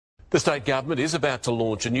The state government is about to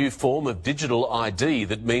launch a new form of digital ID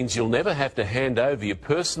that means you'll never have to hand over your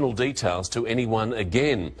personal details to anyone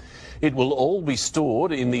again. It will all be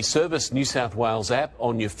stored in the Service New South Wales app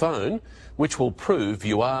on your phone, which will prove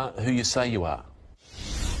you are who you say you are.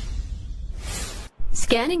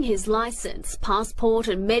 Scanning his licence, passport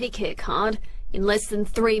and Medicare card, in less than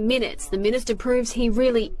 3 minutes, the minister proves he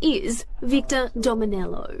really is Victor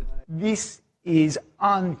Dominello. This is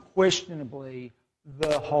unquestionably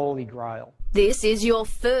the Holy Grail. This is your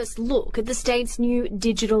first look at the state's new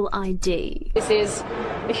digital ID. This is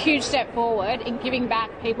a huge step forward in giving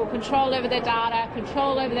back people control over their data,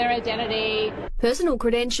 control over their identity. Personal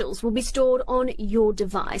credentials will be stored on your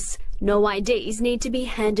device. No IDs need to be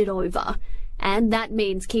handed over. And that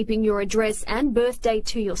means keeping your address and birth date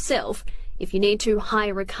to yourself. If you need to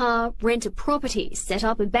hire a car, rent a property, set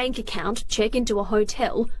up a bank account, check into a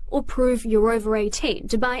hotel, or prove you're over 18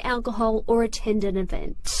 to buy alcohol or attend an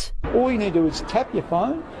event. All you need to do is tap your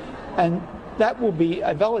phone and that will be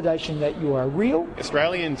a validation that you are real.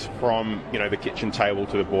 Australians from, the kitchen table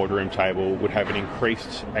to the boardroom table would have an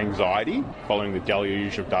increased anxiety following the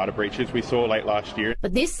deluge of data breaches we saw late last year.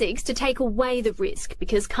 But this seeks to take away the risk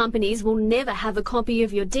because companies will never have a copy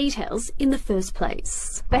of your details in the first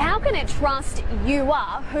place. But how can it trust you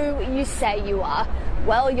are who you say you are?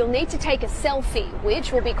 Well, you'll need to take a selfie,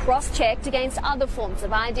 which will be cross-checked against other forms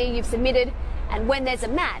of ID you've submitted, and when there's a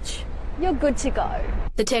match, you're good to go.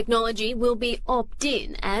 The technology will be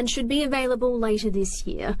opt-in and should be available later this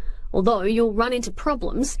year, although you'll run into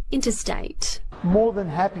problems interstate. More than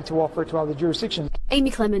happy to offer it to other jurisdictions.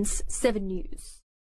 Amy Clements, 7 News.